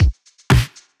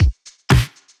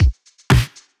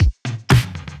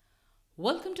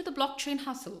Welcome to the Blockchain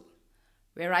Hustle,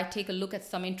 where I take a look at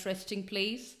some interesting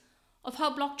plays of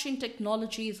how blockchain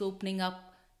technology is opening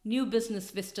up new business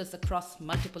vistas across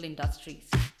multiple industries.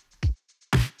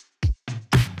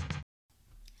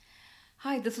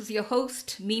 Hi, this is your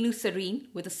host, Meenu Serene,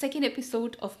 with the second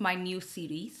episode of my new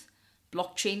series,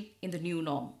 Blockchain in the New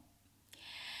Norm.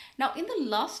 Now, in the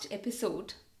last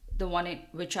episode, the one in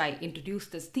which I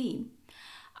introduced this theme,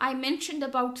 I mentioned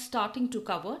about starting to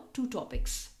cover two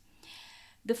topics.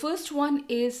 The first one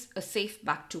is a safe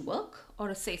back to work or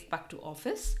a safe back to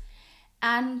office.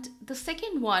 And the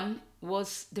second one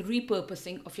was the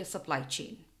repurposing of your supply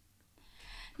chain.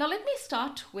 Now, let me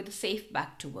start with a safe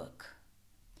back to work.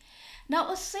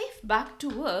 Now, a safe back to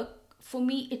work, for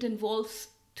me, it involves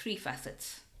three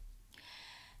facets.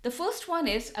 The first one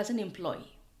is as an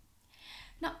employee.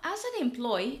 Now, as an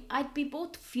employee, I'd be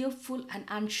both fearful and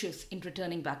anxious in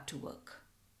returning back to work.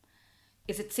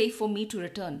 Is it safe for me to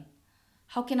return?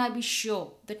 How can I be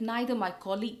sure that neither my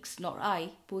colleagues nor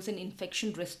I pose an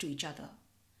infection risk to each other?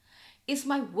 Is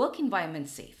my work environment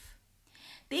safe?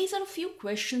 These are a few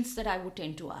questions that I would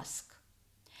tend to ask.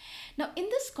 Now, in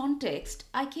this context,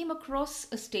 I came across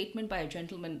a statement by a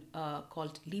gentleman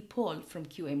called Lee Paul from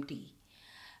QMT.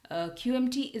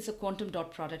 QMT is a quantum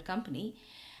dot product company,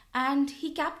 and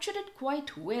he captured it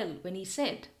quite well when he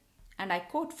said, and I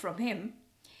quote from him,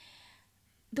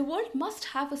 "The world must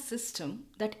have a system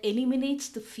that eliminates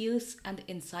the fears and the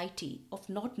anxiety of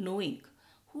not knowing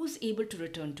who's able to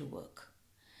return to work.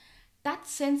 That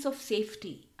sense of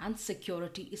safety and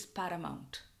security is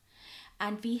paramount,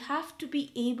 and we have to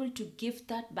be able to give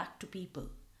that back to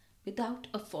people without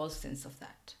a false sense of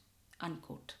that."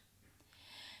 Unquote.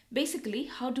 Basically,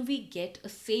 how do we get a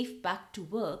safe back to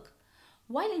work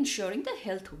while ensuring the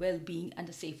health, well-being, and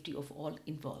the safety of all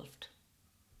involved?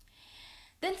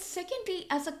 Then secondly,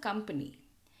 as a company,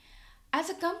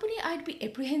 I'd be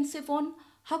apprehensive on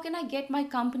how can I get my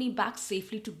company back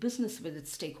safely to business with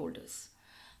its stakeholders?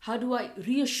 How do I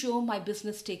reassure my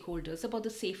business stakeholders about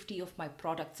the safety of my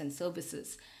products and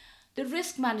services, the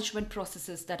risk management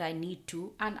processes that I need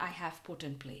to and I have put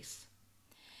in place?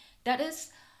 That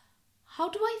is, how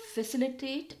do I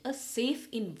facilitate a safe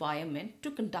environment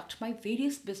to conduct my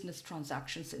various business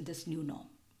transactions in this new norm?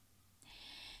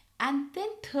 And then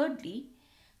thirdly,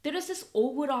 there is this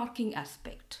overarching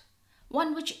aspect,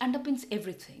 one which underpins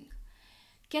everything.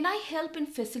 Can I help in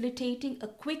facilitating a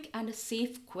quick and a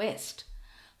safe quest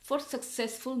for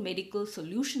successful medical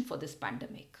solution for this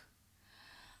pandemic?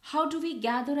 How do we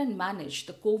gather and manage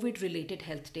the COVID-related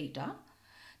health data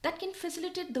that can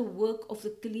facilitate the work of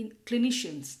the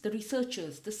clinicians, the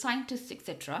researchers, the scientists,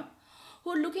 etc.,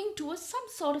 who are looking towards some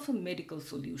sort of a medical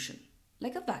solution,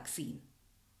 like a vaccine?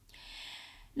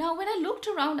 Now, when I looked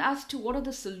around as to what are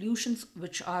the solutions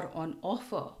which are on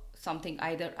offer, something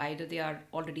either they are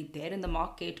already there in the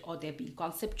market or they're being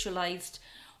conceptualized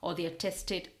or they're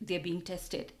being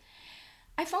tested,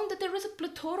 I found that there is a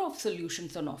plethora of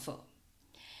solutions on offer.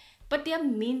 But they are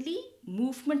mainly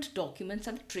movement documents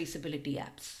and traceability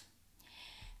apps.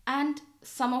 And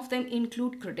some of them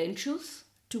include credentials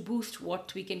to boost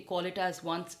what we can call it as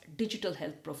one's digital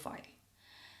health profile,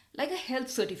 like a health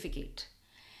certificate.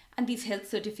 And these health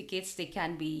certificates, they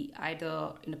can be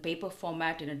either in a paper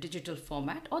format, in a digital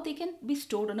format, or they can be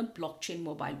stored on a blockchain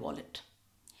mobile wallet.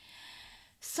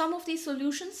 Some of these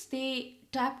solutions, they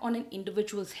tap on an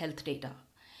individual's health data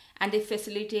and they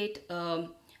facilitate a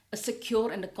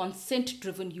secure and a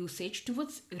consent-driven usage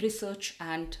towards research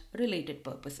and related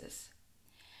purposes.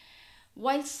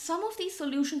 While some of these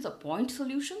solutions are point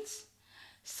solutions,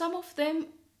 some of them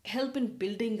help in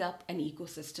building up an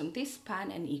ecosystem. They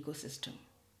span an ecosystem.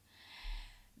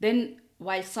 Then,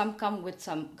 while some come with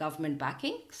some government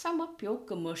backing, some are pure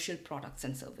commercial products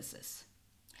and services.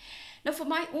 Now, for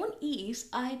my own ease,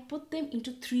 I put them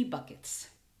into three buckets.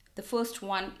 The first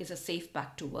one is a safe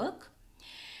back to work,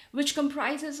 which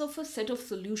comprises of a set of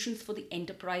solutions for the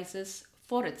enterprises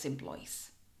for its employees.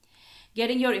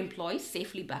 Getting your employees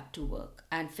safely back to work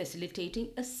and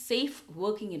facilitating a safe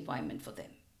working environment for them.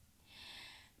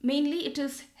 Mainly, it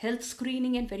is health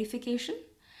screening and verification,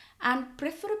 and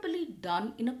preferably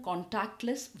done in a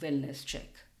contactless wellness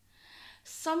check.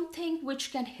 Something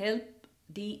which can help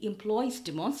the employees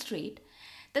demonstrate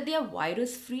that they are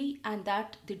virus free and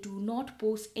that they do not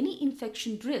pose any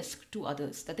infection risk to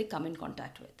others that they come in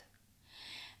contact with.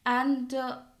 And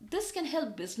this can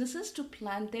help businesses to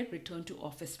plan their return to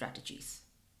office strategies.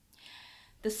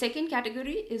 The second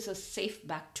category is a safe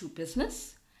back to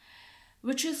business,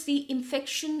 which is the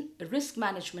infection risk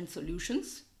management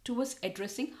solutions towards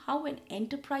addressing how an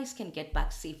enterprise can get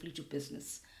back safely to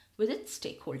business with its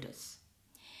stakeholders.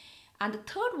 And the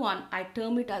third one, I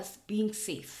term it as being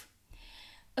safe.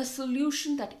 A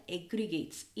solution that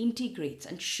aggregates, integrates,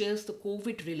 and shares the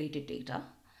COVID related data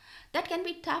that can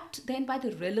be tapped then by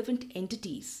the relevant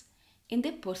entities in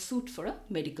their pursuit for a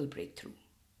medical breakthrough.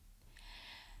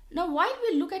 Now, while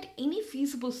we look at any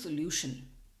feasible solution,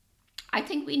 I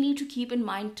think we need to keep in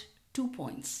mind 2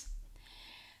 points,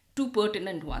 two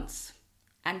pertinent ones.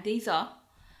 And these are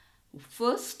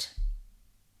first,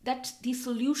 that these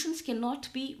solutions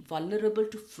cannot be vulnerable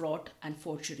to fraud and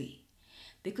forgery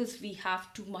because we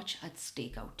have too much at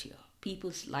stake out here.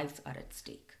 People's lives are at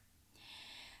stake.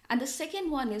 And the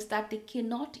second one is that they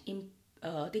cannot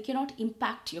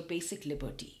impact your basic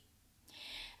liberty.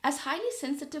 As highly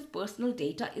sensitive personal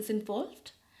data is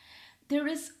involved, there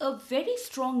is a very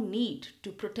strong need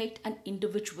to protect an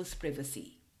individual's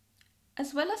privacy,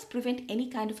 as well as prevent any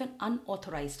kind of an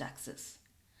unauthorized access.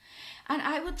 And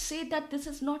I would say that this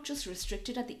is not just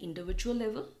restricted at the individual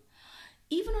level.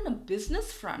 Even on a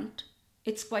business front,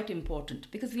 it's quite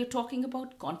important because we are talking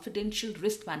about confidential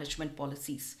risk management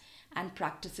policies and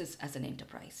practices as an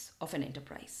enterprise.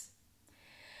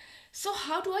 So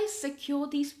how do I secure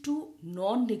these two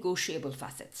non-negotiable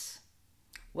facets?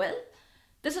 Well,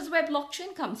 this is where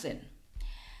blockchain comes in.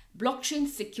 Blockchain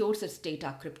secures its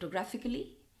data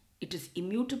cryptographically. It is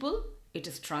immutable. It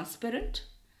is transparent.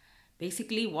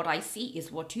 Basically, what I see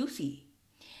is what you see.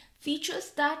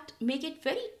 Features that make it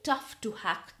very tough to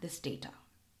hack this data.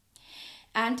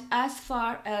 And as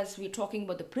far as we're talking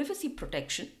about the privacy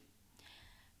protection,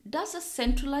 does a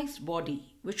centralized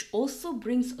body, which also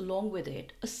brings along with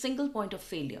it a single point of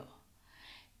failure,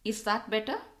 is that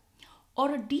better?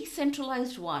 Or a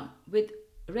decentralized one with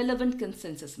relevant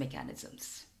consensus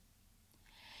mechanisms?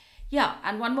 Yeah,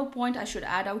 and one more point I should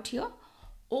add out here.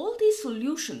 All these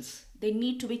solutions, they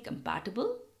need to be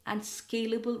compatible and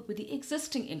scalable with the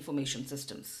existing information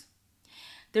systems.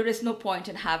 There is no point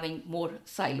in having more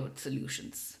siloed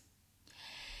solutions.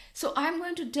 So I'm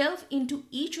going to delve into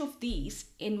each of these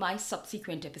in my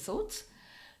subsequent episodes.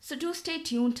 So do stay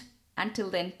tuned. Until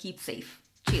then, keep safe.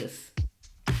 Cheers.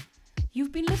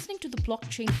 You've been listening to the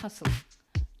Blockchain Hustle.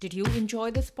 Did you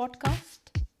enjoy this podcast?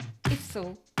 If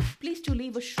so, please do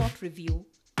leave a short review,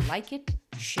 like it,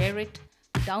 share it,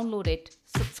 download it,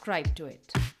 subscribe to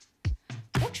it.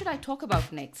 What should I talk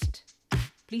about next?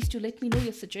 Please do let me know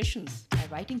your suggestions by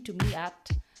writing to me at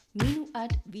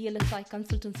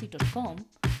meenu@vlsiconsultancy.com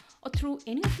or through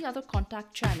any of the other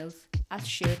contact channels as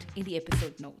shared in the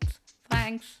episode notes.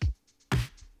 Thanks.